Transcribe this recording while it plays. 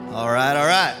All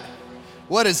right.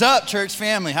 What is up, church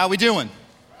family? How we doing?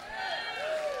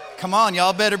 Come on,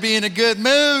 y'all better be in a good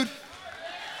mood.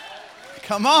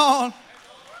 Come on.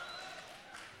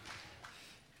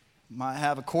 Might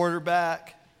have a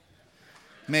quarterback.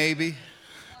 Maybe.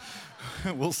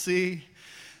 We'll see.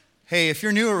 Hey, if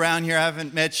you're new around here, I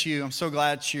haven't met you. I'm so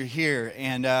glad you're here.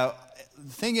 And the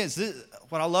thing is,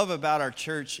 what I love about our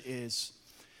church is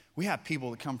we have people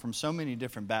that come from so many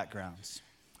different backgrounds.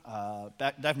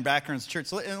 Different backgrounds in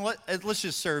church. Let's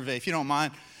just survey, if you don't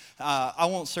mind. I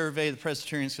won't survey the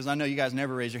Presbyterians because I know you guys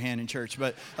never raise your hand in church,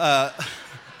 but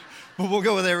we'll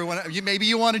go with everyone. Maybe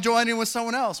you want to join in with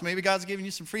someone else. Maybe God's giving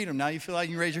you some freedom. Now you feel like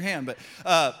you can raise your hand. But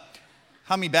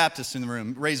how many Baptists in the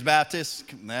room? Raised Baptists?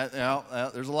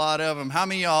 There's a lot of them. How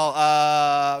many of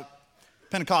y'all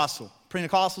Pentecostal?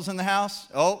 Pentecostals in the house?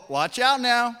 Oh, watch out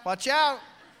now. Watch out.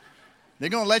 They're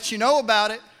going to let you know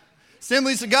about it.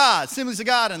 Assemblies of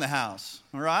God in the house,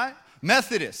 all right?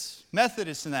 Methodists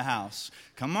in the house.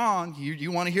 Come on,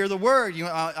 you want to hear the word.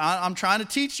 I'm trying to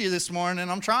teach you this morning,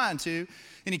 I'm trying to.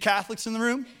 Any Catholics in the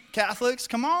room? Catholics,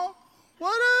 come on.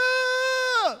 What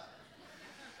up?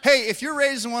 Hey, if you're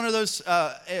raised in one of those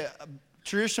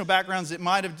traditional backgrounds that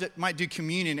might do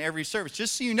communion every service,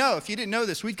 just so you know, if you didn't know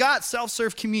this, we've got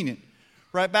self-serve communion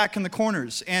right back in the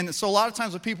corners. And so a lot of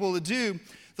times what people will do,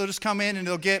 they'll just come in and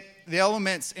they'll get the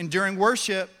elements, and during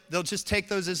worship, they'll just take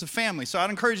those as a family. So I'd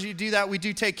encourage you to do that. We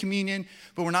do take communion,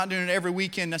 but we're not doing it every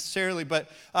weekend necessarily. But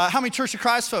how many Church of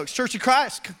Christ folks? Church of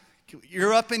Christ,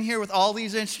 you're up in here with all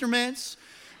these instruments.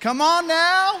 Come on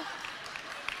now.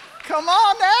 Come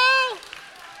on now.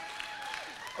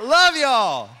 I love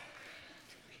y'all.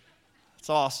 It's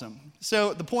awesome.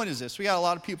 So the point is this. We got a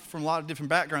lot of people from a lot of different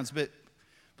backgrounds, but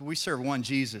we serve one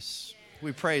Jesus.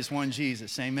 We praise one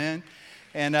Jesus. Amen.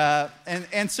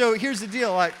 And so here's the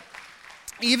deal, like,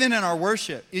 even in our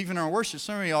worship,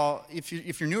 some of y'all,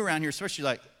 if you're new around here, especially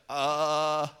like,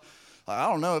 I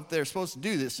don't know if they're supposed to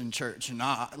do this in church or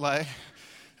not. Like,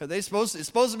 it's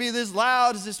supposed to be this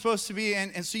loud? Is it supposed to be?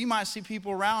 And so you might see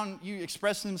people around you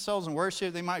expressing themselves in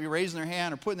worship. They might be raising their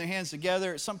hand or putting their hands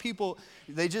together. Some people,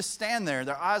 they just stand there.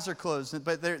 Their eyes are closed,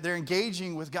 but they're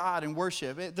engaging with God in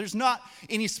worship. There's not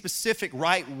any specific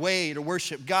right way to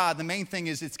worship God. The main thing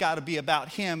is it's got to be about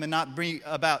Him and not be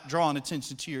about drawing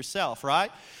attention to yourself,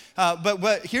 right?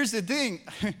 But here's the thing.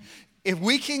 If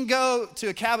we can go to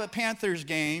a Cabot Panthers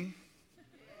game,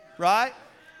 right,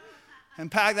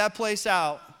 and pack that place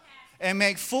out, and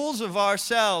make fools of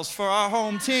ourselves for our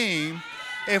home team,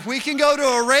 if we can go to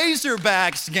a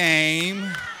Razorbacks game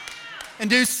and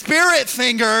do spirit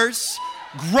fingers,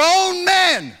 grown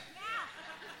men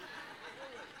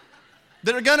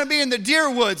that are going to be in the deer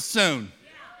woods soon,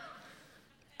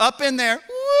 up in there,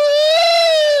 woo!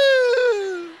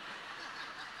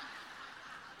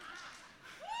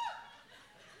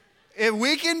 If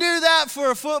we can do that for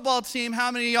a football team,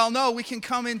 how many of y'all know we can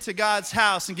come into God's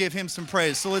house and give Him some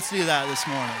praise? So let's do that this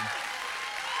morning.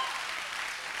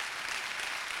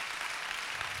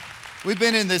 We've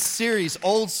been in this series,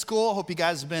 Old School. Hope you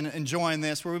guys have been enjoying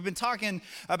this, where we've been talking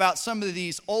about some of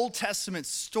these Old Testament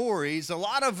stories. A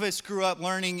lot of us grew up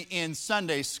learning in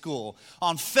Sunday school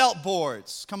on felt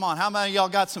boards. Come on, how many of y'all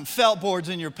got some felt boards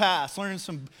in your past, learning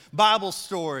some Bible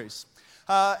stories?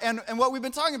 And what we've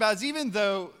been talking about is, even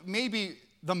though maybe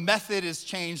the method has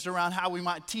changed around how we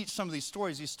might teach some of these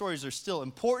stories are still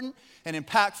important and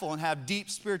impactful and have deep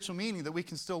spiritual meaning that we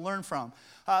can still learn from.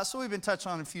 So we've been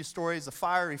touching on a few stories: the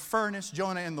fiery furnace,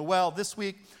 Jonah and the well. This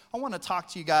week, I want to talk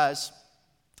to you guys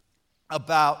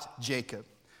about Jacob.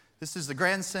 This is the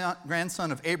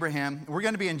grandson of Abraham. We're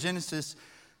going to be in Genesis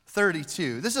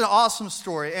 32. This is an awesome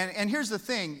story. And here's the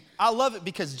thing. I love it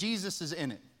because Jesus is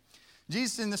in it.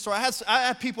 Jesus in the story. I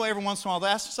have people every once in a while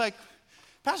that ask, it's like,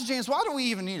 Pastor James, why do we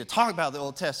even need to talk about the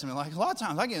Old Testament? Like, a lot of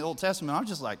times I get the Old Testament, I'm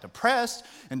just like depressed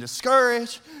and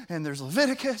discouraged, and there's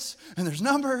Leviticus, and there's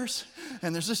Numbers,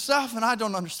 and there's this stuff, and I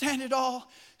don't understand it all.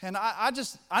 And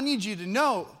I need you to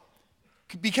know,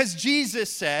 because Jesus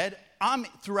said, I'm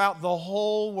throughout the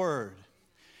whole Word.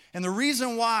 And the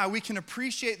reason why we can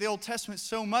appreciate the Old Testament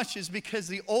so much is because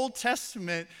the Old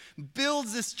Testament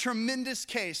builds this tremendous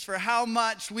case for how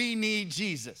much we need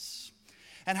Jesus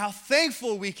and how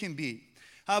thankful we can be.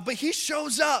 But He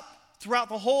shows up throughout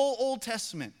the whole Old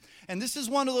Testament. And this is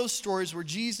one of those stories where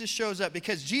Jesus shows up,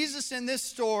 because Jesus in this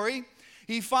story,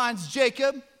 He finds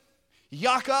Jacob,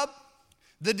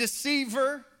 the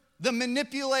deceiver, the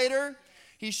manipulator.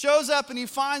 He shows up and He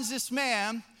finds this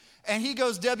man, and He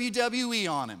goes WWE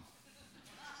on him.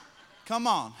 Come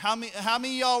on. How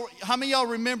many of y'all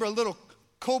remember a little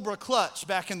Cobra Clutch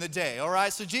back in the day, all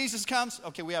right? So Jesus comes.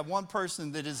 Okay, we have one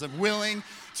person that is willing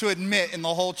to admit in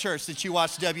the whole church that you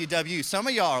watch WWE. Some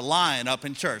of y'all are lying up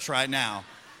in church right now.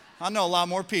 I know a lot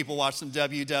more people watch some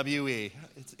WWE.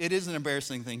 It is an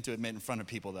embarrassing thing to admit in front of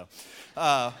people, though.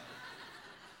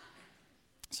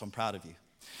 So I'm proud of you.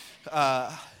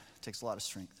 It takes a lot of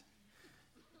strength.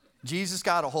 Jesus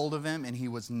got a hold of him, and he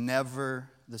was never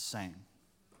the same.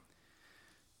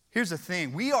 Here's the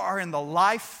thing. We are in the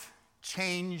life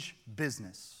change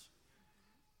business.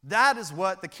 That is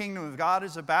what the kingdom of God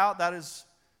is about. That is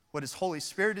what his Holy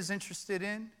Spirit is interested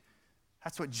in.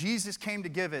 That's what Jesus came to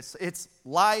give us. It's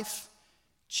life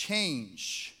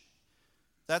change.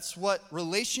 That's what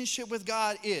relationship with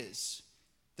God is.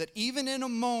 That even in a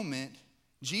moment,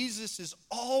 Jesus is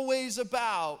always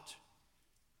about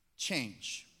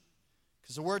change.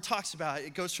 Because the word talks about it.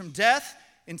 It goes from death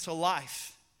into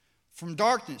life. From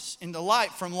darkness into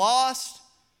light. From lost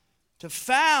to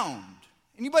found.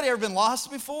 Anybody ever been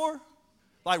lost before?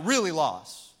 Like really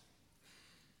lost.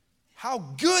 How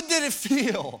good did it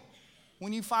feel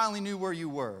when you finally knew where you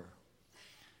were?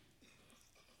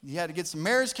 You had to get some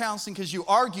marriage counseling because you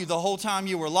argued the whole time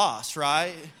you were lost,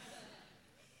 right?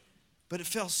 But it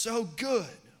felt so good.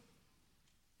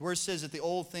 The word says that the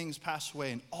old things pass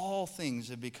away and all things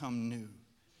have become new.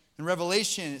 In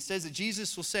Revelation, it says that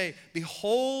Jesus will say,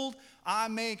 "Behold, I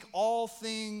make all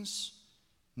things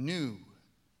new."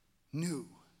 New.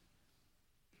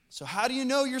 So how do you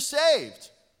know you're saved?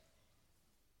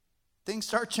 Things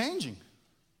start changing.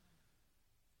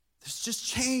 There's just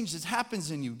change that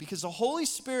happens in you because the Holy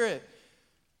Spirit,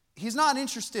 he's not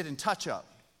interested in touch-up.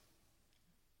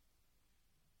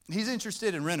 He's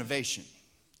interested in renovation.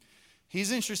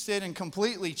 He's interested in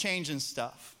completely changing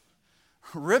stuff.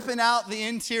 Ripping out the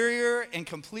interior and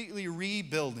completely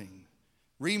rebuilding,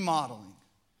 remodeling.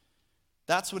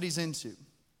 That's what he's into.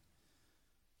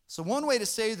 So one way to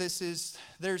say this is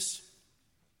there's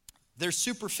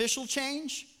superficial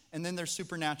change and then there's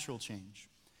supernatural change.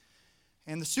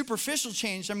 And the superficial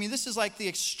change, I mean, this is like the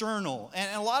external.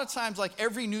 And a lot of times, like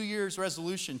every New Year's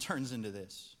resolution turns into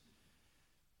this.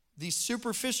 These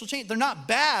superficial change, they're not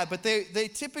bad, but they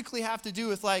typically have to do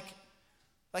with like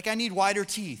I need whiter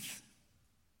teeth.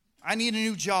 I need a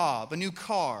new job, a new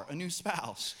car, a new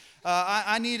spouse.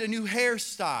 I need a new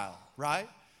hairstyle, right?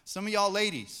 Some of y'all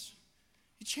ladies,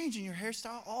 you're changing your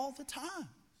hairstyle all the time.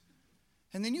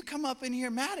 And then you come up in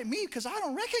here mad at me because I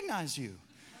don't recognize you.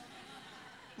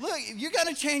 Look, if you're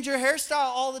going to change your hairstyle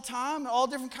all the time, all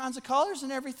different kinds of colors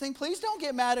and everything, please don't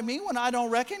get mad at me when I don't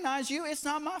recognize you. It's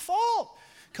not my fault.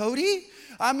 Cody,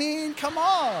 I mean, come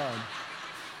on.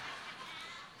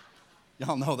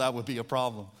 Y'all know that would be a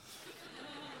problem.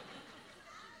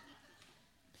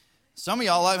 Some of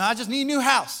y'all like, I just need a new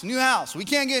house. We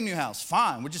can't get a new house.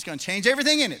 Fine, we're just going to change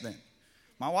everything in it then.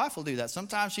 My wife will do that.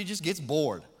 Sometimes she just gets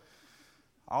bored.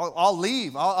 I'll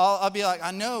leave. I'll be like,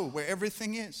 I know where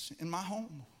everything is in my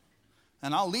home.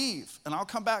 And I'll leave. And I'll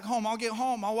come back home. I'll get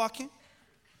home. I'll walk in.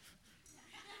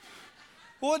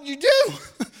 What'd you do?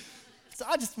 So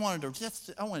I just wanted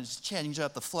to change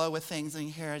up the flow of things in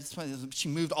here. She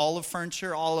moved all the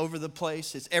furniture all over the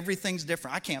place. Everything's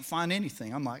different. I can't find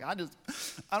anything. I'm like, I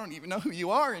don't even know who you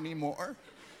are anymore.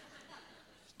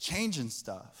 Changing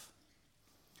stuff.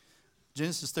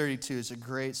 Genesis 32 is a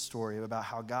great story about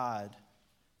how God,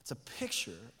 it's a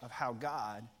picture of how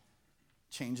God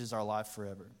changes our life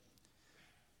forever.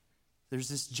 There's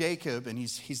this Jacob, and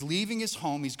he's leaving his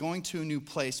home. He's going to a new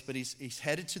place, but he's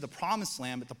headed to the promised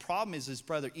land. But the problem is his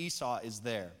brother Esau is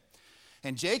there.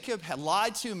 And Jacob had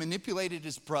lied to and manipulated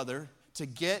his brother to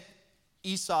get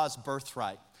Esau's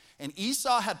birthright. And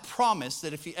Esau had promised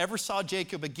that if he ever saw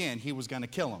Jacob again, he was going to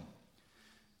kill him.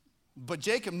 But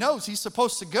Jacob knows he's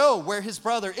supposed to go where his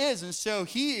brother is, and so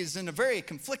he is in a very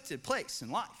conflicted place in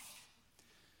life.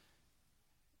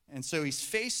 And so he's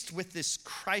faced with this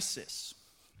crisis.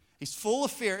 He's full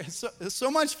of fear,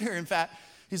 so much fear, in fact.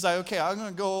 He's like, okay, I'm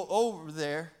going to go over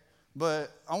there,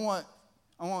 but I want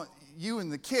you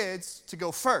and the kids to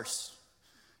go first.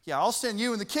 Yeah, I'll send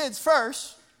you and the kids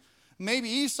first. Maybe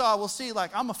Esau will see,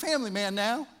 like, I'm a family man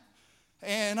now,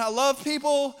 and I love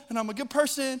people, and I'm a good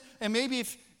person, and maybe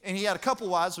and he had a couple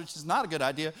wives, which is not a good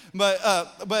idea, but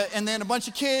and then a bunch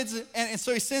of kids, and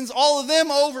so he sends all of them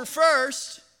over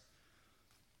first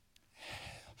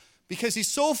because he's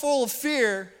so full of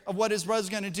fear of what his brother's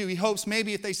going to do. He hopes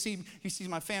maybe if he sees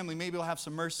my family, maybe he'll have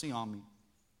some mercy on me.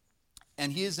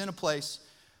 And he is in a place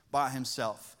by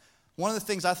himself. One of the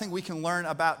things I think we can learn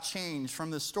about change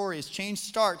from this story is change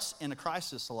starts in a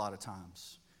crisis a lot of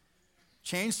times.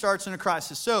 Change starts in a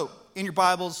crisis. So, in your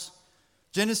Bibles,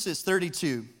 Genesis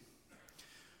 32.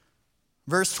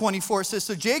 Verse 24 says,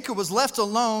 so Jacob was left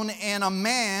alone, and a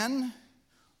man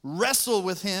wrestled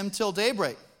with him till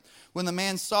daybreak. When the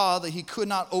man saw that he could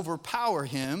not overpower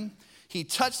him, he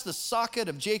touched the socket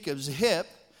of Jacob's hip,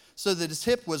 so that his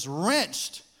hip was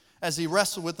wrenched as he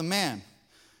wrestled with the man.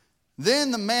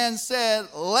 Then the man said,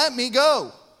 let me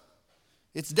go.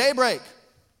 It's daybreak.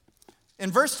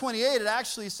 In verse 28, it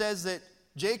actually says that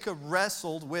Jacob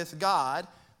wrestled with God.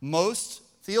 Most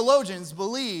theologians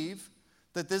believe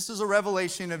that this is a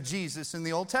revelation of Jesus in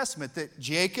the Old Testament, that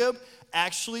Jacob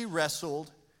actually wrestled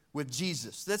with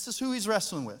Jesus. This is who he's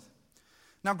wrestling with.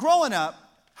 Now, growing up,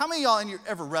 how many of y'all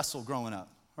ever wrestled growing up?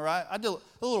 All right, I did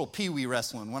a little pee-wee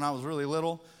wrestling when I was really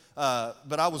little,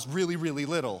 but I was really, really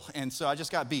little, and so I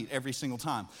just got beat every single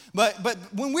time. But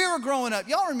when we were growing up,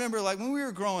 y'all remember, like when we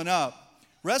were growing up,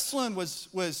 wrestling was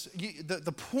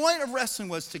the point of wrestling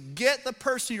was to get the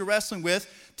person you're wrestling with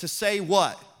to say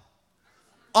what?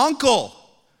 Uncle.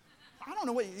 I don't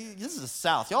know what, this is the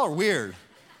South. Y'all are weird.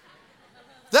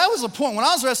 That was the point. When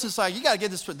I was wrestling, it's like, you got to get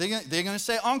this. They're going to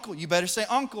say uncle. You better say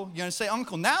uncle. You're going to say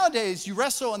uncle. Nowadays, you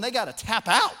wrestle and they got to tap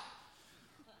out.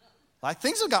 Like,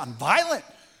 things have gotten violent.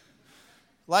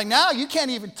 Like, now you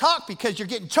can't even talk because you're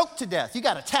getting choked to death. You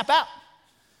got to tap out.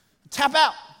 Tap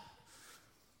out.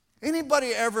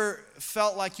 Anybody ever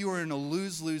felt like you were in a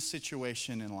lose-lose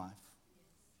situation in life?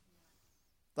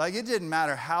 Like, it didn't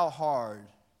matter how hard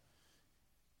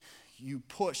you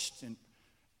pushed and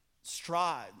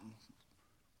strived and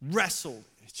wrestled.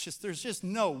 It's just, there's just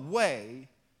no way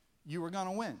you were going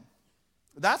to win.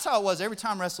 That's how it was every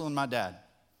time wrestling my dad.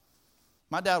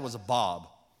 My dad was a Bob,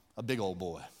 a big old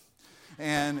boy.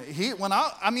 And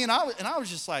I was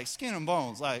just like skin and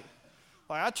bones. Like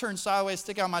I turned sideways,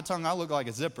 stick out my tongue, I looked like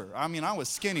a zipper. I mean, I was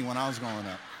skinny when I was growing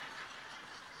up.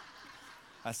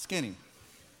 I was skinny.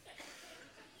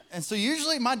 And so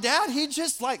usually my dad, he'd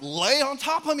just like lay on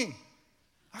top of me.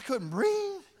 I couldn't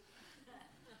breathe.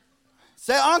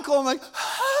 Say uncle, I'm like,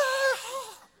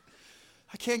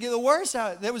 I can't get the words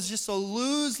out. There was just a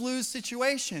lose-lose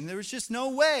situation. There was just no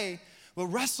way. But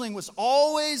wrestling was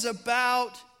always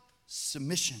about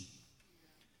submission.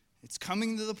 It's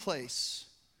coming to the place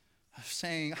of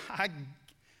saying, I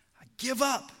give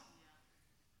up.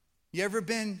 You ever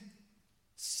been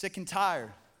sick and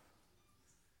tired?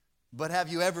 But have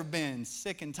you ever been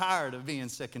sick and tired of being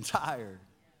sick and tired?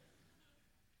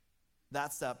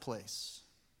 That's that place.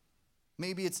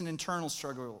 Maybe it's an internal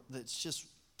struggle that's just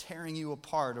tearing you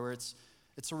apart, or it's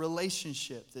a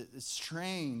relationship that is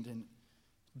strained and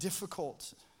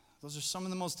difficult. Those are some of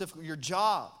the most difficult. Your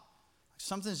job,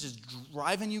 something's just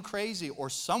driving you crazy, or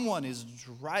someone is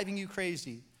driving you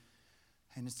crazy,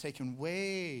 and it's taking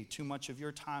way too much of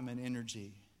your time and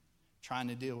energy trying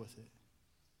to deal with it.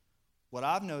 What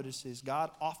I've noticed is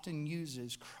God often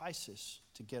uses crisis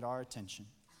to get our attention.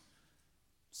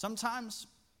 Sometimes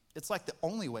it's like the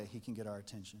only way he can get our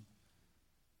attention.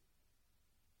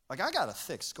 Like, I got a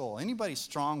thick skull. Anybody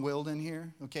strong-willed in here?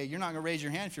 Okay, you're not going to raise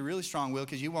your hand if you're really strong-willed,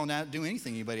 because you won't do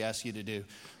anything anybody asks you to do.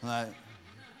 Like,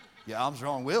 yeah, I'm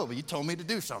strong-willed, but you told me to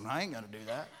do something. I ain't going to do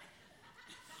that.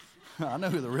 I know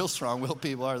who the real strong-willed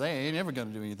people are. They ain't ever going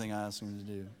to do anything I ask them to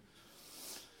do.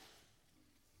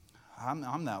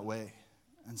 I'm that way.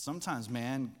 And sometimes,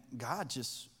 man, God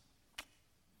just,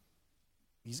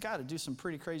 he's got to do some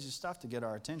pretty crazy stuff to get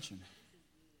our attention.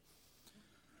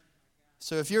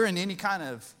 So if you're in any kind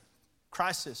of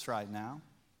crisis right now,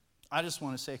 I just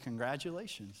want to say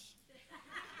congratulations.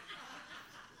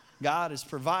 God is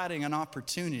providing an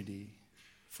opportunity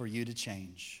for you to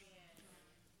change.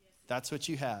 That's what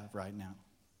you have right now.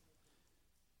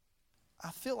 I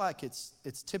feel like it's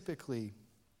typically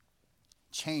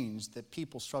change that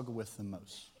people struggle with the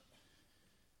most.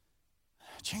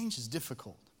 Change is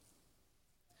difficult,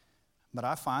 but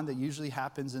I find that usually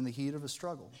happens in the heat of a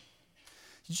struggle.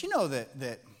 Did you know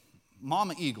that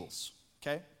mama eagles,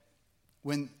 okay,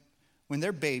 when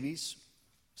their babies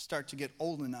start to get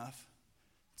old enough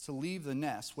to leave the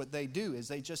nest, what they do is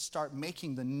they just start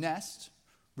making the nest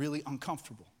really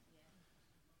uncomfortable.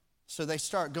 So they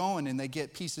start going and they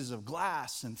get pieces of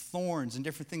glass and thorns and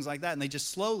different things like that, and they just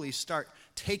slowly start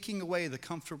taking away the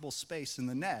comfortable space in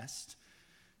the nest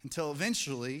until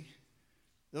eventually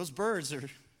those birds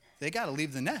they got to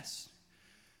leave the nest.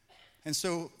 And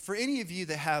so for any of you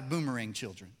that have boomerang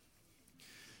children,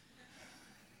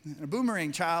 a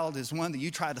boomerang child is one that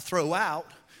you try to throw out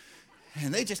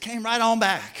and they just came right on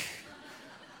back.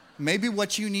 Maybe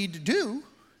what you need to do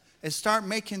is start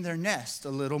making their nest a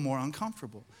little more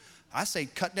uncomfortable. I say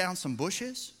cut down some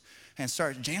bushes and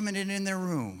start jamming it in their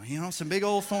room. You know, some big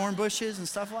old thorn bushes and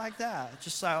stuff like that.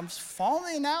 I'm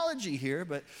following the analogy here,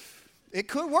 but it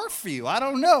could work for you. I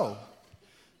don't know.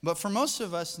 But for most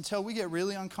of us, until we get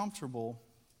really uncomfortable,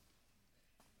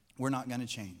 we're not going to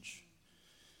change.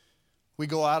 We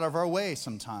go out of our way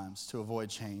sometimes to avoid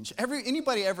change.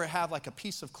 Anybody ever have like a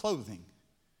piece of clothing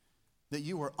that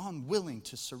you were unwilling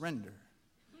to surrender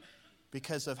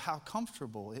because of how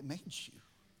comfortable it made you?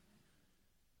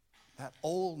 That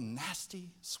old nasty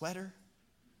sweater,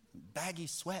 baggy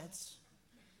sweats.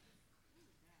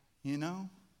 You know?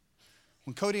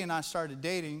 When Cody and I started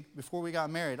dating, before we got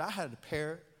married, I had a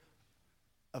pair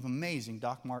of amazing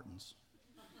Doc Martens.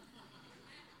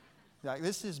 Like,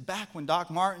 this is back when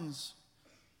Doc Martens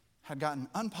had gotten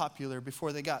unpopular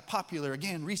before they got popular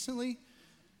again recently.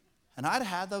 And I'd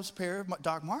had those pair of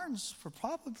Doc Martens for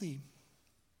probably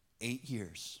 8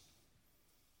 years.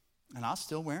 And I was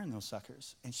still wearing those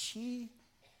suckers. And she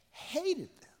hated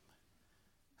them.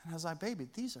 And I was like, baby,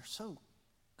 these are so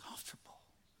comfortable.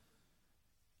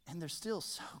 And they're still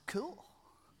so cool.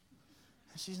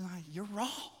 And she's like, you're wrong.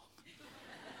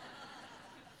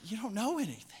 You don't know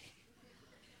anything.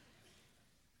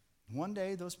 One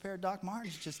day, those pair of Doc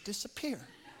Martens just disappear.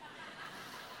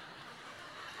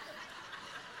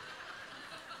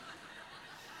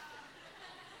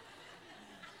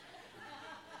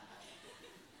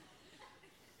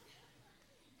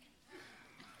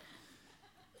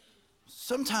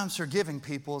 Sometimes forgiving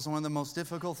people is one of the most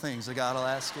difficult things that God will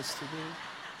ask us to do.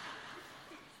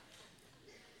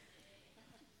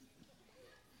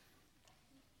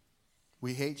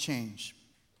 We hate change.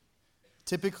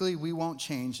 Typically, we won't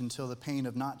change until the pain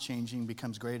of not changing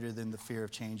becomes greater than the fear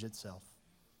of change itself.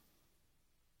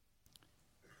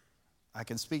 I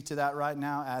can speak to that right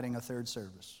now, adding a third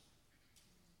service.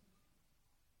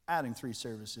 Adding 3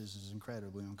 services is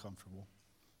incredibly uncomfortable.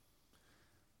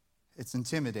 It's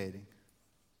intimidating.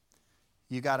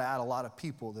 You got to add a lot of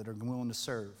people that are willing to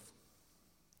serve.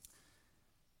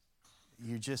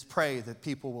 You just pray that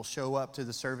people will show up to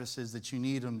the services that you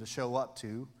need them to show up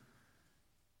to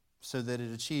so that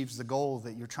it achieves the goal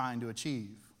that you're trying to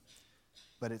achieve.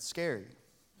 But it's scary.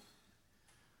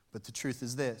 But the truth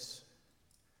is this.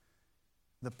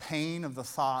 The pain of the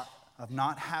thought of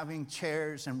not having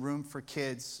chairs and room for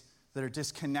kids that are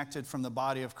disconnected from the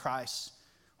body of Christ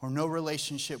or no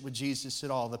relationship with Jesus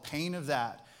at all, the pain of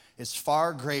that is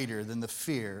far greater than the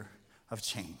fear of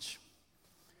change.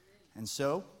 And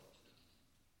so,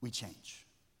 we change.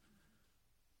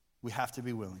 We have to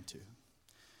be willing to.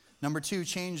 Number 2,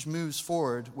 change moves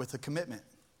forward with a commitment.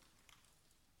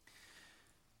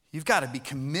 You've got to be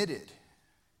committed.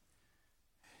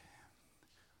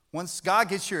 Once God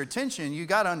gets your attention, you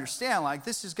got to understand, like,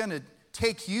 this is going to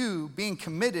take you being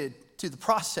committed to the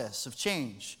process of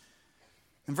change.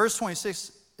 In verse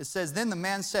 26, it says, then the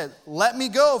man said, let me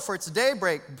go, for it's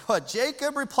daybreak. But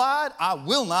Jacob replied, I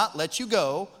will not let you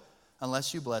go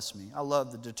unless you bless me. I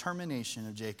love the determination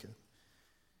of Jacob.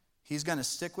 He's going to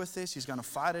stick with this. He's going to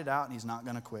fight it out, and he's not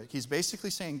going to quit. He's basically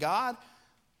saying, God,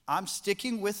 I'm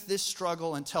sticking with this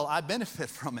struggle until I benefit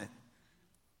from it.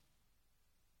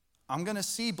 I'm going to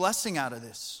see blessing out of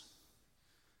this.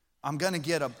 I'm going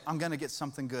to get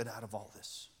something good out of all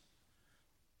this.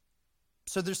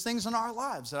 So there's things in our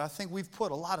lives that I think we've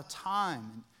put a lot of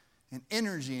time and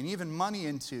energy and even money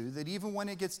into that even when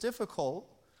it gets difficult,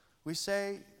 we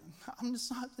say,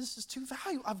 this is too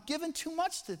valuable. I've given too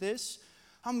much to this.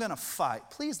 I'm going to fight.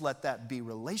 Please let that be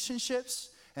relationships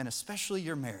and especially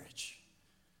your marriage.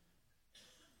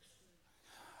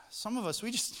 Some of us,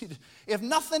 we just need to, if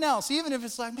nothing else, even if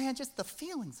it's like, man, just the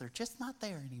feelings are just not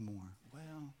there anymore.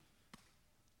 Well,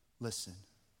 listen.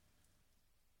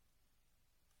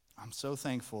 I'm so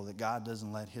thankful that God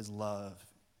doesn't let his love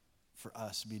for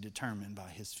us be determined by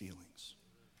his feelings.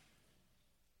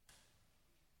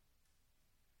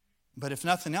 But if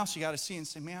nothing else, you got to see and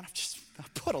say, man,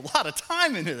 I've put a lot of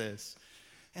time into this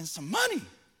and some money.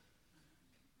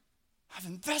 I've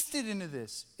invested into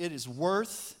this. It is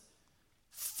worth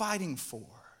fighting for.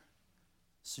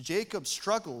 So Jacob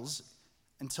struggles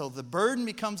until the burden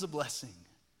becomes a blessing.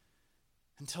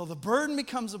 Until the burden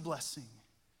becomes a blessing.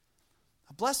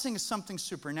 A blessing is something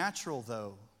supernatural,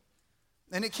 though.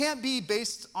 And it can't be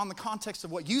based on the context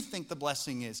of what you think the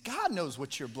blessing is. God knows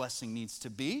what your blessing needs to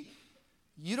be.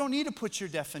 You don't need to put your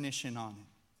definition on it.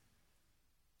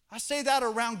 I say that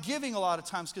around giving a lot of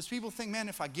times because people think, man,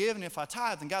 if I give and if I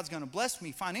tithe, then God's going to bless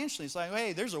me financially. It's like,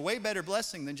 hey, there's a way better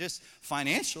blessing than just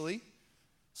financially.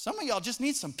 Some of y'all just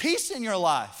need some peace in your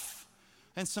life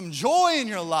and some joy in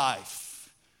your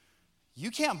life.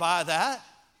 You can't buy that.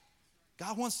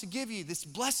 God wants to give you this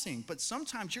blessing, but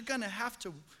sometimes you're going to have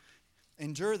to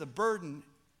endure the burden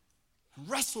and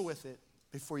wrestle with it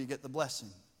before you get the blessing.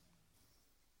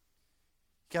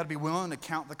 You got to be willing to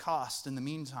count the cost in the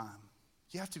meantime.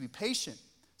 You have to be patient.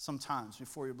 sometimes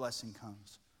before your blessing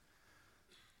comes.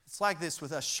 It's like this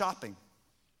with us shopping.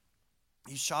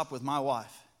 You shop with my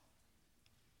wife.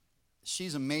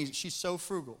 She's amazing. She's so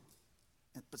frugal.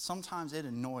 But sometimes it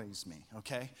annoys me,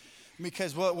 okay?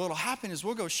 Because what will happen is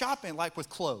we'll go shopping like with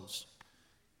clothes.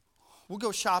 We'll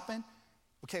go shopping.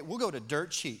 Okay, we'll go to dirt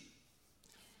cheap.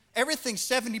 Everything's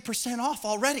 70% off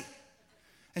already.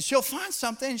 And she'll find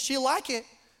something and she'll like it.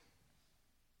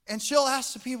 And she'll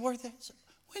ask the people,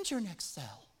 when's your next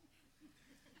sale?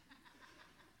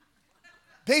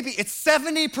 Baby, it's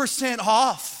 70%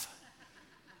 off.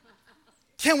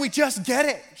 Can we just get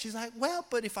it? She's like, well,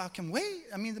 but if I can wait,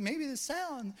 maybe the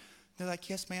sale. And they're like,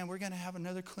 yes, ma'am, we're going to have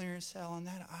another clearance sale on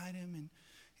that item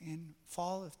in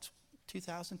fall of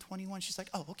 2021. She's like,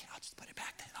 oh, okay, I'll just put it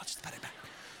back then.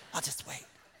 I'll just wait.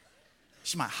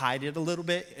 She might hide it a little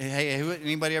bit. Hey,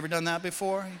 anybody ever done that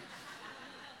before?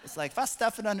 It's like, if I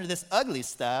stuff it under this ugly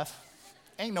stuff,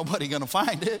 ain't nobody going to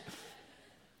find it.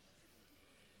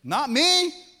 Not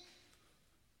me.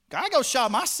 I go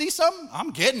shop. I see something, I'm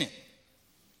getting it.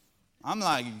 I'm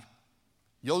like,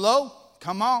 YOLO,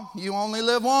 come on. You only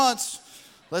live once.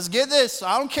 Let's get this.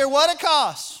 I don't care what it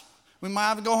costs. We might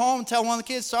have to go home and tell one of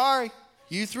the kids, sorry,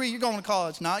 you three, you're going to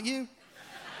college, not you.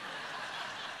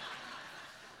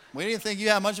 We didn't think you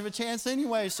had much of a chance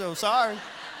anyway, so sorry.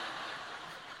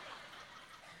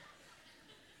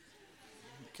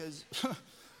 Because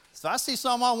if I see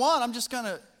something I want, I'm just going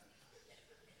to.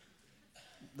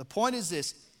 The point is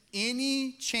this.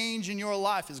 Any change in your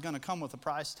life is going to come with a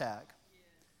price tag.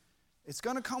 It's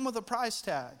going to come with a price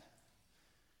tag.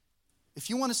 If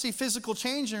you want to see physical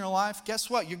change in your life, guess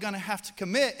what? You're going to have to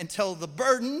commit until the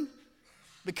burden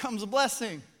becomes a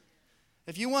blessing.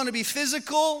 If you want to be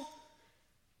physical,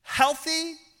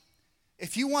 healthy,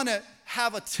 if you want to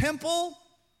have a temple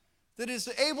that is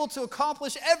able to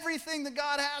accomplish everything that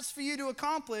God has for you to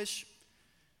accomplish,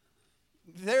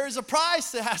 there is a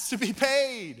price that has to be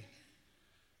paid.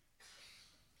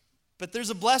 But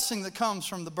there's a blessing that comes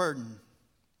from the burden.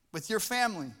 With your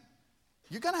family,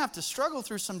 you're going to have to struggle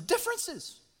through some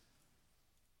differences.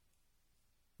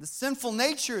 The sinful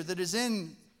nature that is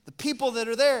in the people that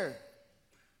are there,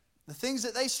 the things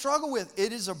that they struggle with,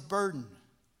 it is a burden.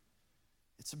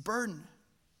 It's a burden.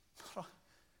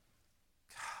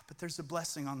 But there's a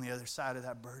blessing on the other side of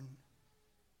that burden.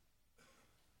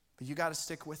 But you got to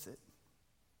stick with it.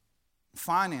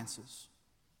 Finances.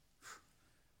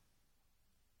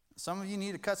 Some of you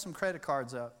need to cut some credit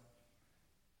cards up.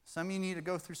 Some of you need to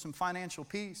go through some financial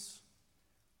peace.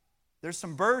 There's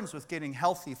some burdens with getting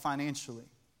healthy financially.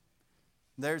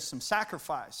 There's some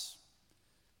sacrifice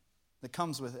that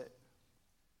comes with it.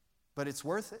 But it's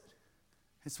worth it.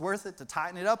 It's worth it to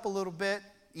tighten it up a little bit,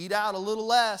 eat out a little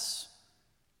less.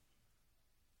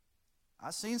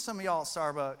 I've seen some of y'all at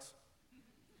Starbucks.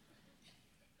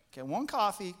 Okay, one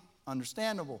coffee,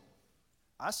 understandable.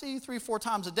 I see you 3-4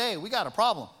 times a day. We got a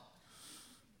problem.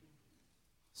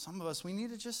 Some of us, we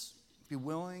need to just be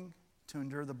willing to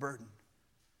endure the burden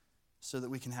so that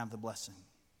we can have the blessing.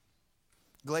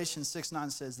 Galatians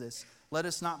 6:9 says this, let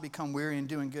us not become weary in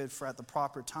doing good, for at the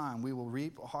proper time we will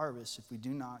reap a harvest if we do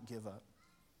not give up.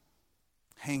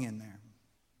 Hang in there.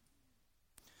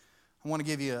 I want to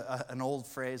give you an old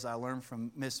phrase I learned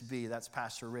from Miss B. That's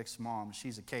Pastor Rick's mom.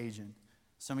 She's a Cajun.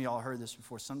 Some of y'all heard this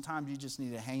before. Sometimes you just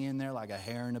need to hang in there like a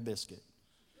hair in a biscuit.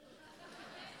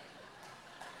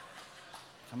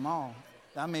 Come on.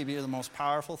 That may be the most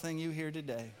powerful thing you hear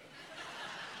today.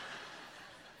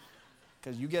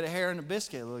 Because you get a hair in a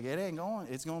biscuit, look, it ain't going.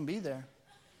 It's going to be there.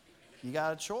 You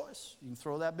got a choice. You can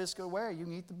throw that biscuit away. You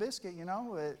can eat the biscuit, you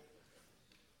know.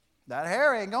 That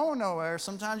hair ain't going nowhere.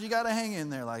 Sometimes you got to hang in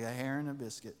there like a hair in a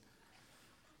biscuit.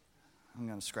 I'm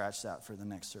going to scratch that for the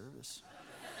next service.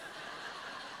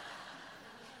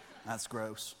 That's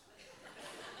gross.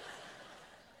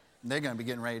 They're going to be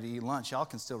getting ready to eat lunch. Y'all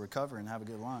can still recover and have a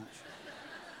good lunch.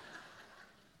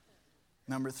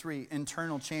 Number 3,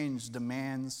 internal change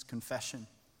demands confession.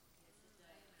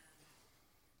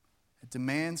 It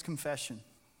demands confession.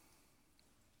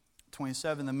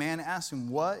 27, the man asked him,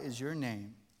 what is your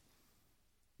name?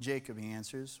 Jacob, he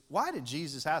answers. Why did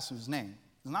Jesus ask him his name?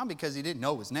 It's not because he didn't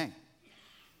know his name.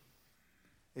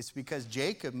 It's because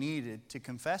Jacob needed to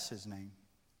confess his name.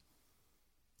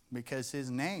 Because his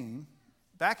name,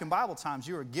 back in Bible times,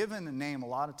 you were given a name a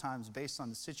lot of times based on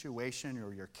the situation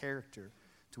or your character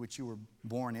to which you were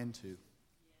born into.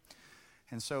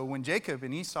 And so when Jacob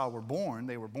and Esau were born,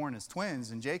 they were born as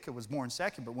twins, and Jacob was born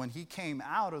second. But when he came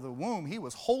out of the womb, he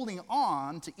was holding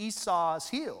on to Esau's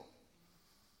heel.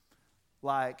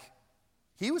 Like,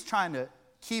 he was trying to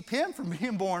keep him from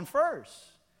being born first.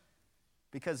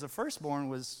 Because the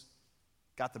firstborn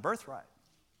got the birthright.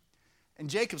 And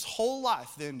Jacob's whole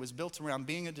life then was built around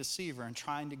being a deceiver and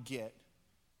trying to get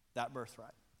that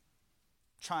birthright.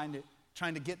 Trying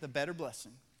to get the better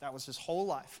blessing. That was his whole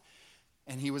life.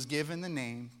 And he was given the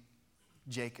name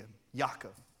Jacob,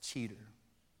 Yaakov, cheater,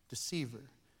 deceiver,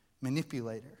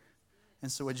 manipulator.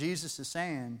 And so what Jesus is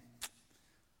saying,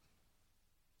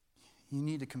 you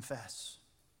need to confess.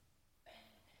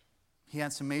 He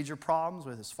had some major problems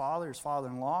with his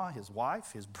father-in-law, his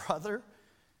wife, his brother,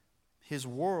 his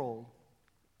world.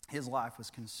 His life was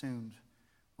consumed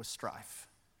with strife.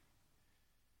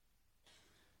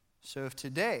 So if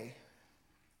today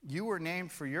you were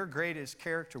named for your greatest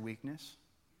character weakness,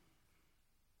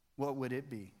 what would it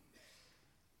be?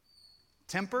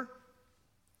 Temper?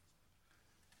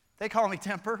 They call me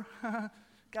temper.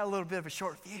 Got a little bit of a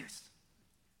short fuse.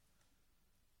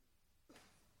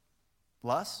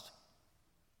 Lust?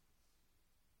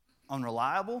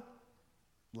 Unreliable?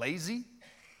 Lazy?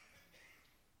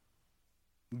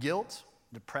 Guilt?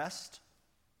 Depressed?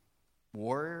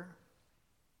 Worrier,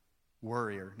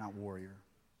 not warrior.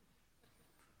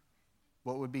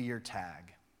 What would be your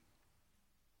tag?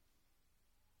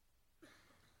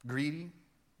 Greedy,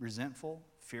 resentful,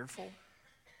 fearful?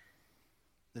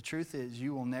 The truth is,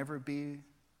 you will never be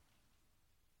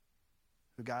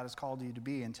who God has called you to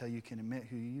be until you can admit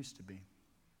who you used to be.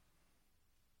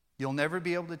 You'll never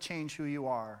be able to change who you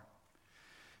are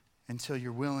until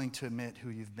you're willing to admit who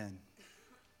you've been.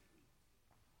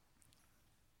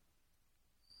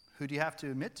 Who do you have to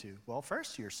admit to? Well,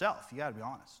 first to yourself. You got to be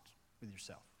honest with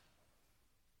yourself.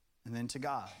 And then to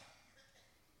God.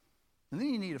 And then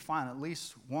you need to find at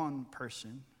least one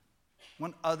person,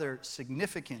 one other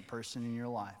significant person in your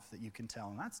life that you can tell.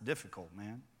 And that's difficult,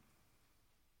 man.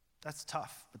 That's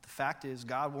tough. But the fact is,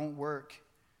 God won't work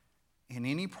in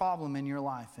any problem in your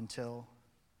life until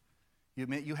you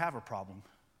admit you have a problem.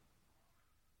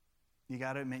 You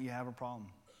got to admit you have a problem.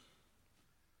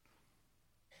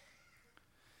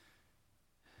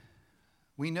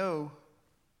 We know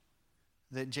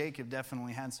that Jacob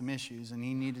definitely had some issues, and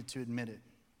he needed to admit it.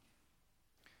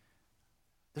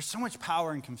 There's so much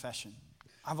power in confession.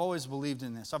 I've always believed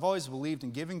in this. I've always believed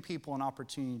in giving people an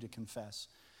opportunity to confess.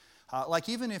 Like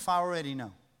even if I already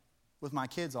know, with my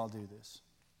kids I'll do this.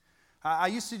 I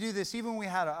used to do this even when we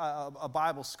had a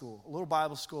Bible school, a little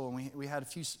Bible school, and we had a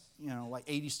few, like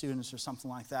 80 students or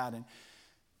something like that, and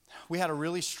we had a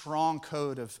really strong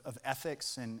code of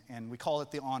ethics, and we call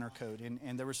it the honor code.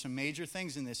 And there were some major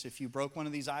things in this. If you broke one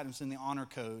of these items in the honor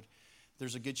code,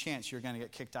 there's a good chance you're going to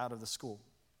get kicked out of the school.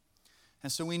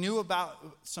 And so we knew about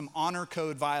some honor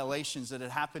code violations that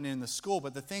had happened in the school.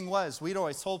 But the thing was, we'd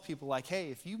always told people like, hey,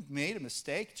 if you made a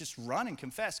mistake, just run and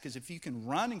confess. Because if you can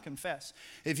run and confess,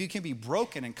 if you can be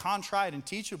broken and contrite and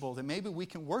teachable, then maybe we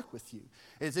can work with you.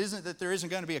 It isn't that there isn't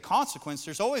going to be a consequence.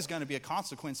 There's always going to be a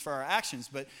consequence for our actions.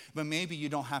 But maybe you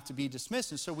don't have to be dismissed.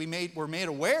 And so we're made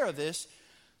aware of this.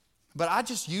 But I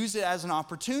just used it as an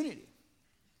opportunity.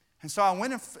 And so I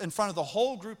went in front of the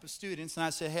whole group of students and I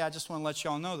said, hey, I just want to let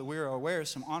y'all know that we are aware of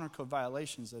some honor code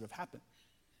violations that have happened.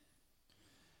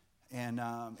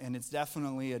 And it's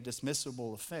definitely a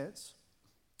dismissible offense.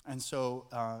 And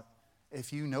so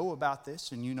if you know about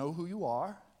this and you know who you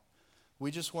are, we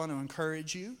just want to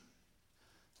encourage you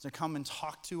to come and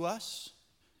talk to us.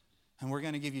 And we're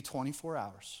going to give you 24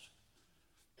 hours.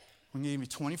 We're going to give you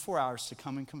 24 hours to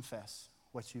come and confess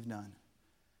what you've done.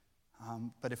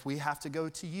 But if we have to go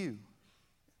to you,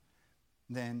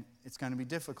 then it's going to be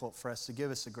difficult for us to give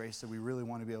us the grace that we really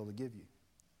want to be able to give you.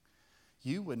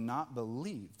 You would not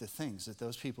believe the things that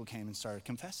those people came and started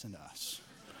confessing to us.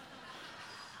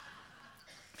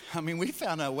 I mean, we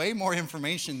found out way more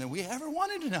information than we ever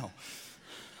wanted to know.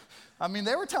 I mean,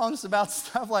 they were telling us about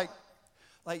stuff like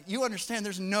you understand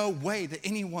there's no way that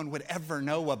anyone would ever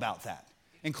know about that,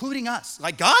 including us.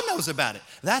 Like God knows about it.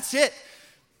 That's it.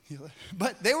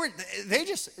 But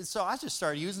so I just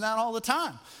started using that all the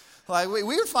time. Like we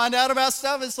would find out about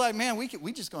stuff. It's like, man,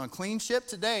 we just going to clean ship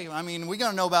today. I mean, we're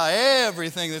going to know about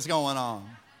everything that's going on.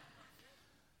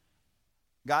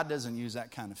 God doesn't use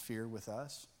that kind of fear with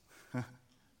us.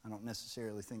 I don't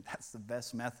necessarily think that's the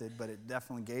best method, but it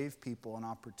definitely gave people an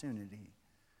opportunity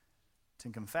to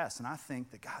confess. And I think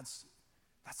that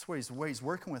that's where he's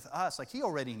working with us. Like he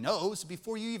already knows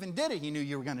before you even did it, he knew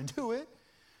you were going to do it.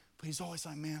 But he's always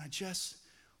like, man, I just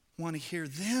want to hear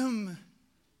them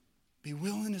be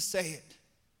willing to say it.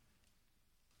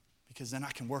 Because then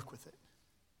I can work with it.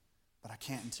 But I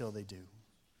can't until they do.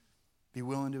 Be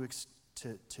willing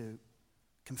to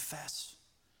confess.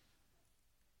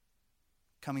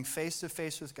 Coming face to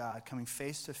face with God, coming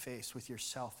face to face with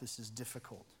yourself, this is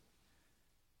difficult.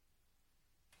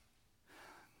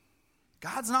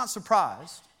 God's not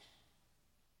surprised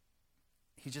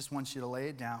He just wants you to lay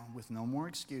it down with no more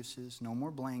excuses, no more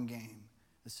blame game.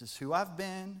 This is who I've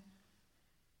been.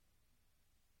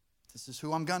 This is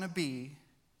who I'm going to be.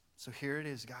 So here it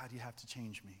is, God, you have to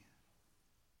change me.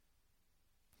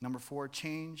 Number 4,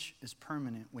 change is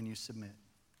permanent when you submit.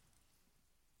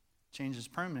 Change is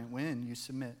permanent when you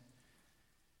submit.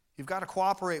 You've got to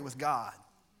cooperate with God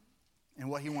and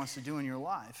what he wants to do in your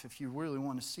life if you really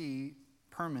want to see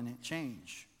permanent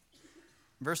change.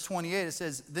 Verse 28, it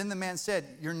says, then the man said,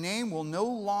 your name will no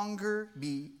longer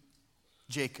be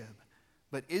Jacob,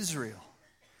 but Israel,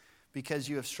 because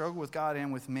you have struggled with God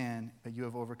and with man, but you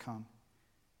have overcome.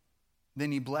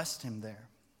 Then he blessed him there.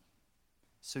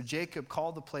 So Jacob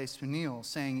called the place Peniel,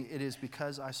 saying, it is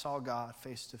because I saw God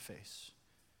face to face.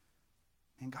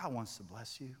 And God wants to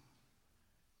bless you.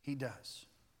 He does.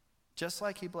 Just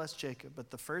like he blessed Jacob. But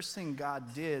the first thing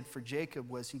God did for Jacob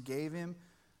was he gave him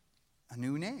a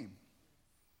new name.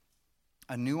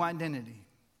 A new identity.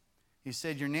 He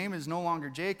said, your name is no longer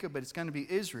Jacob, but it's going to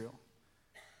be Israel.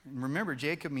 And remember,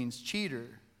 Jacob means cheater,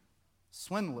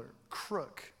 swindler,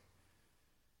 crook.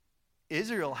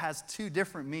 Israel has 2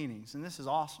 different meanings, and this is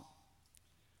awesome.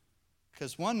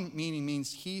 Because one meaning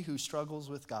means he who struggles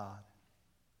with God.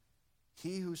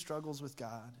 He who struggles with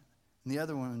God. And the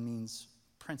other one means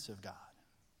Prince of God.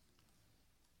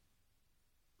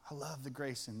 I love the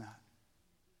grace in that.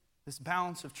 This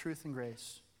balance of truth and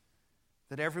grace.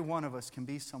 That every one of us can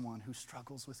be someone who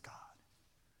struggles with God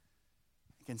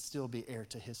and can still be heir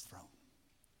to his throne.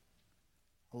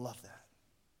 I love that.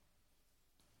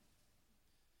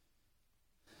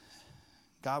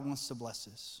 God wants to bless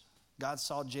us. God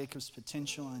saw Jacob's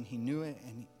potential and he knew it,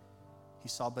 and he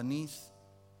saw beneath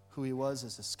who he was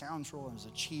as a scoundrel, as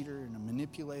a cheater and a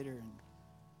manipulator, and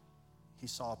he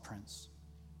saw a prince.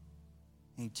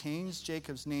 And he changed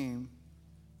Jacob's name.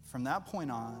 From that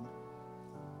point on,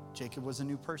 Jacob was a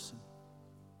new person.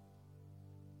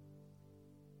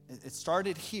 It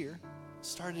started here. It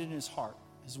started in his heart,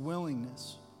 his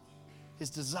willingness, his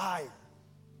desire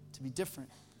to be different,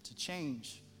 to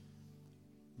change.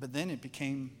 But then it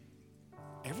became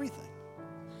everything.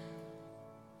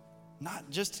 Not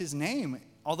just his name,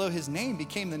 although his name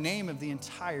became the name of the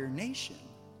entire nation,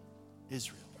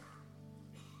 Israel.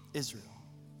 Israel.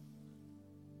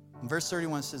 And verse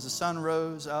 31 says, the sun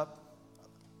rose up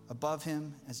above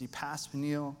him as he passed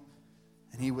Peniel,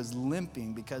 and he was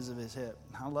limping because of his hip.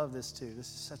 And I love this too. This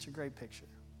is such a great picture.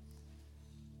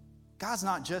 God's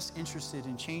not just interested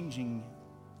in changing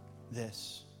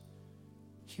this.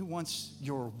 He wants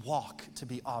your walk to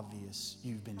be obvious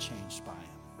you've been changed by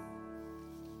him.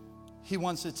 He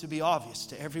wants it to be obvious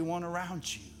to everyone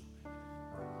around you.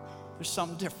 There's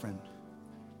something different.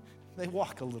 They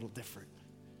walk a little different.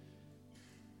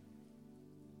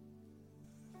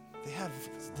 They have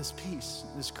this peace,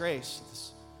 this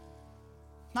grace.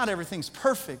 Not everything's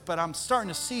perfect, but I'm starting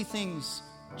to see things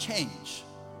change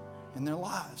in their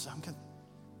lives.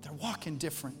 They're walking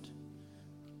different.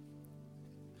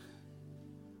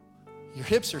 Your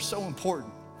hips are so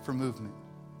important for movement.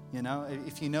 You know,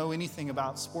 if you know anything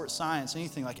about sports science,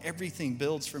 anything, like everything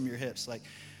builds from your hips, like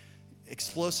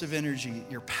explosive energy,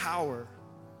 your power.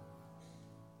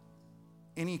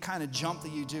 Any kind of jump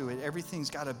that you do, everything's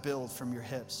got to build from your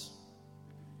hips.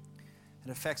 It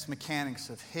affects mechanics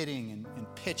of hitting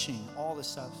and pitching, all this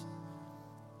stuff.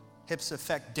 Hips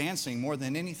affect dancing more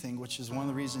than anything, which is one of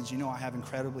the reasons I have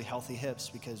incredibly healthy hips,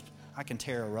 because I can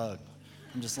tear a rug.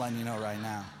 I'm just letting you know right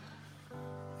now.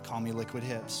 Call me liquid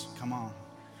hips. Come on.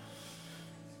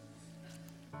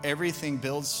 Everything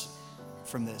builds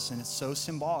from this, and it's so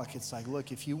symbolic. It's like,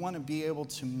 look, if you want to be able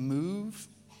to move,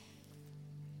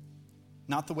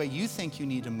 not the way you think you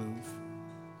need to move,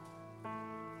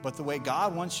 but the way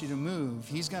God wants you to move,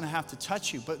 he's going to have to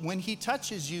touch you. But when he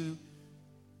touches you,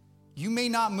 you may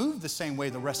not move the same way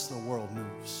the rest of the world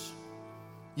moves.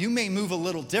 You may move a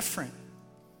little different.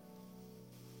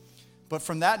 But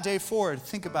from that day forward,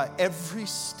 think about every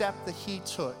step that he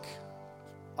took,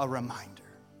 a reminder.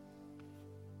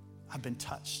 I've been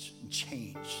touched and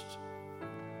changed.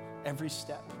 Every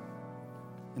step.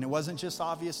 And it wasn't just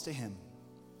obvious to him.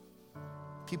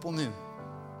 People knew.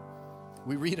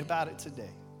 We read about it today.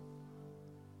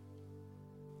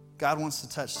 God wants to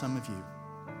touch some of you.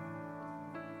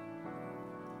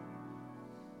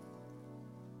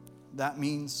 That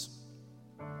means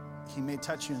he may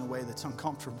touch you in a way that's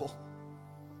uncomfortable,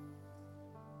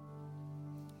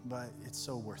 but it's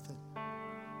so worth it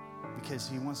because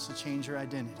he wants to change your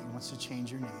identity. He wants to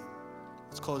change your name.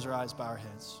 Let's close our eyes, bow our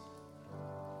heads.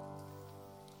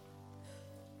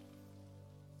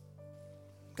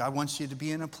 God wants you to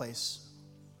be in a place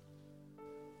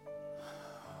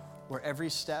where every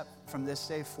step from this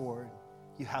day forward,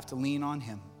 you have to lean on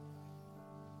him.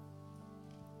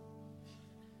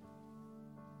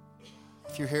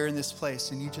 If you're here in this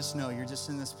place and you just know you're just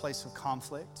in this place of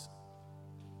conflict,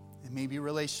 it may be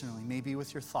relationally, maybe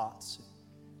with your thoughts.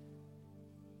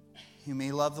 You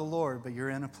may love the Lord, but you're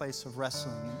in a place of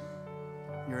wrestling.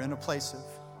 You're in a place of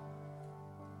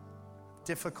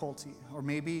difficulty, or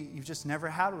maybe you've just never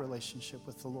had a relationship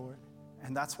with the Lord,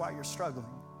 and that's why you're struggling.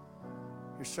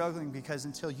 You're struggling because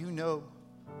until you know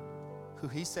who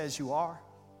he says you are,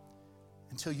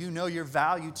 until you know your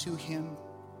value to him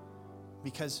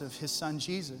because of his son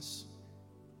Jesus,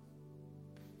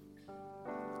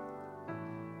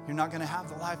 you're not going to have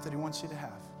the life that he wants you to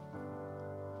have.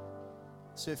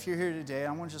 So if you're here today,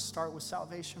 I want to just start with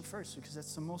salvation first, because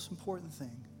that's the most important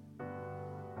thing.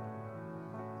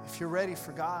 If you're ready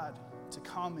for God to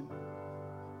come and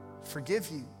forgive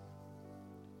you,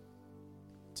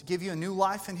 to give you a new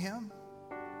life in him,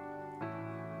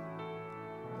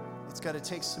 it's got to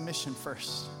take submission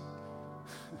first.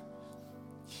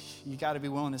 You got to be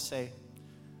willing to say,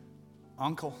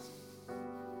 Uncle,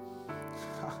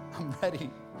 I'm ready.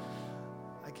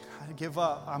 I give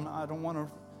up. I don't want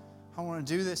to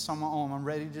do this on my own. I'm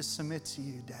ready to submit to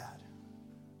you, Dad.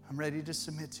 I'm ready to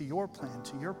submit to your plan,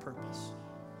 to your purpose.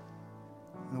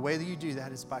 And the way that you do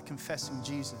that is by confessing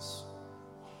Jesus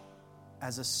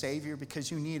as a Savior,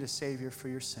 because you need a Savior for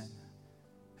your sin.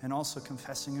 And also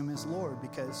confessing him as Lord,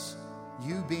 because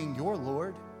you being your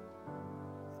Lord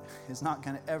is not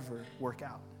going to ever work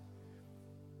out.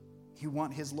 You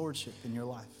want his lordship in your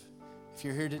life. If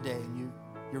you're here today and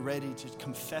you're ready to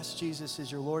confess Jesus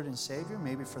as your Lord and Savior,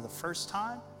 maybe for the first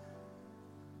time,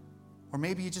 or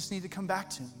maybe you just need to come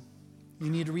back to him. You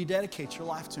need to rededicate your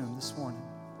life to him this morning.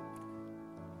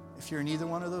 If you're in either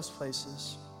one of those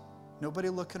places, nobody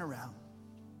looking around.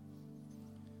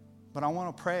 But I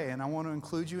want to pray, and I want to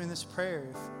include you in this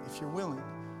prayer if you're willing.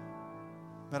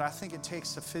 But I think it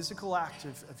takes a physical act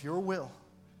of your will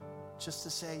just to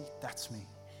say, that's me.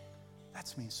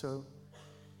 That's me. So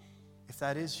if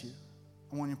that is you,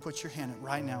 I want you to put your hand up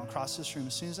right now across this room.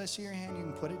 As soon as I see your hand, you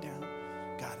can put it down.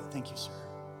 Got it. Thank you, sir.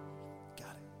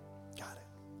 Got it. Got it.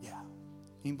 Yeah.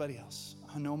 Anybody else?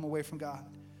 I know I'm away from God.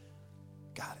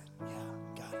 Got it.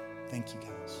 Yeah. Got it. Thank you,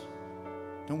 guys.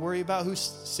 Don't worry about who's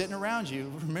sitting around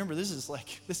you. Remember, this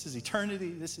is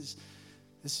eternity. This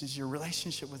is your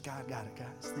relationship with God. Got it,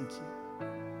 guys. Thank you.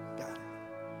 Got it.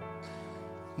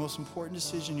 Most important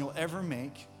decision you'll ever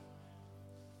make.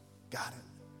 Got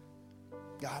it.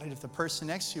 Got it. If the person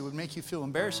next to you would make you feel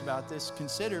embarrassed about this,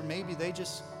 consider maybe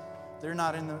they're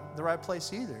not in the right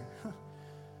place either.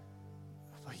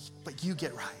 But you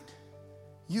get right.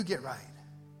 You get right.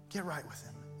 Get right with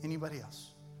him. Anybody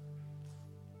else?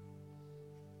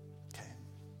 Okay.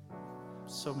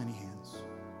 So many hands.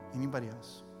 Anybody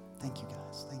else? Thank you,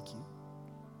 guys. Thank you.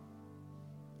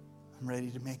 I'm ready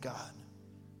to make God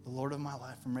the Lord of my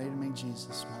life. I'm ready to make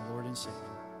Jesus my Lord and Savior.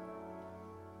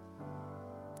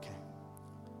 Okay.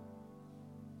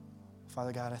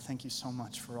 Father God, I thank you so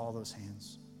much for all those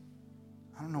hands.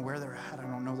 I don't know where they're at. I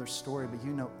don't know their story, but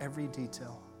you know every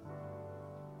detail.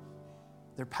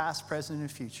 Their past, present,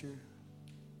 and future.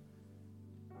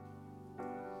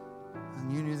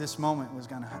 And you knew this moment was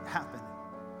going to happen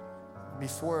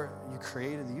before you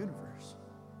created the universe.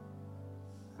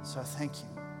 So I thank you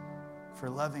for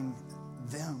loving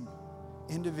them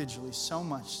individually so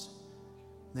much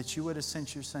that you would have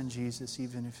sent your son Jesus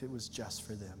even if it was just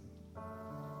for them.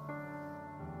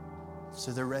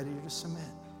 So they're ready to submit.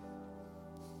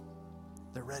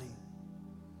 They're ready.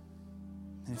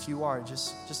 And if you are,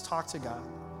 just talk to God.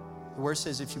 The word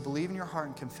says if you believe in your heart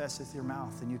and confess with your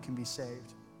mouth, then you can be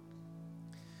saved.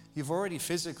 You've already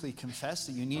physically confessed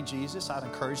that you need Jesus. I'd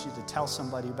encourage you to tell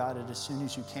somebody about it as soon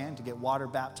as you can, to get water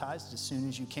baptized as soon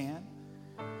as you can.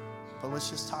 But let's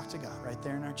just talk to God right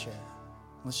there in our chair.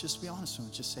 Let's just be honest with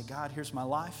him. Just say, God, here's my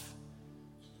life.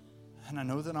 And I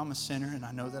know that I'm a sinner, and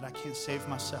I know that I can't save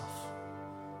myself.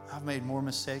 I've made more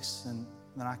mistakes than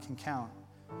I can count.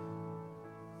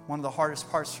 One of the hardest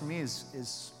parts for me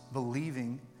is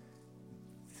believing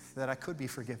that I could be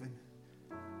forgiven,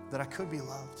 that I could be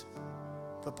loved.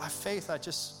 But by faith,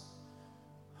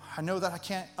 I know that I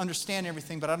can't understand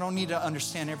everything, but I don't need to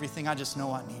understand everything. I just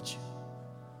know I need you.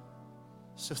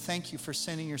 So thank you for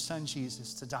sending your son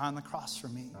Jesus to die on the cross for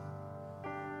me.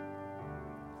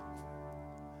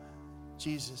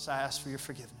 Jesus, I ask for your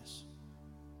forgiveness.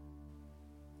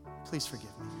 Please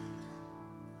forgive me.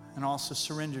 And also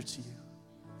surrender to you.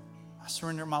 I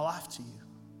surrender my life to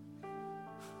you.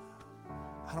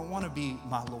 I don't want to be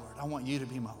my Lord. I want you to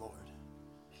be my Lord.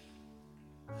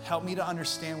 Help me to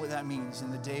understand what that means in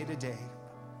the day-to-day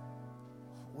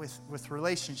with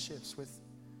relationships, with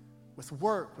with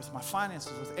work, with my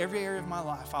finances, with every area of my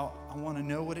life. I want to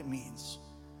know what it means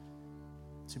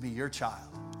to be your child,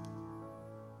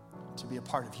 to be a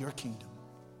part of your kingdom.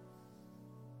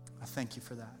 I thank you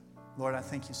for that. Lord, I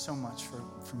thank you so much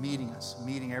for meeting us,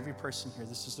 meeting every person here.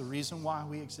 This is the reason why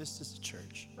we exist as a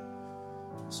church,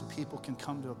 so people can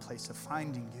come to a place of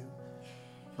finding you.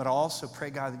 But I also pray,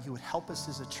 God, that you would help us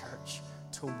as a church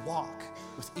to walk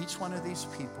with each one of these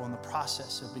people in the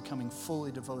process of becoming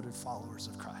fully devoted followers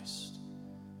of Christ.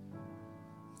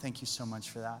 Thank you so much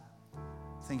for that.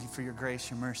 Thank you for your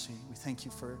grace, your mercy. We thank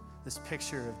you for this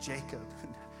picture of Jacob,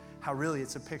 and how really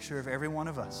it's a picture of every one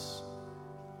of us.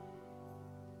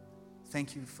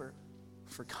 Thank you for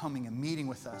coming and meeting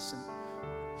with us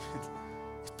and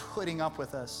putting up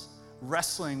with us,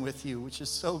 wrestling with you, which is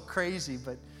so crazy,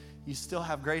 but you still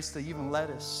have grace to even let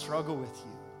us struggle with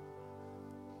you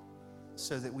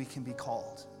so that we can be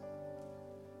called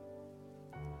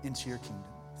into your kingdom.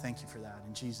 Thank you for that.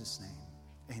 In Jesus'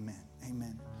 name, amen.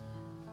 Amen.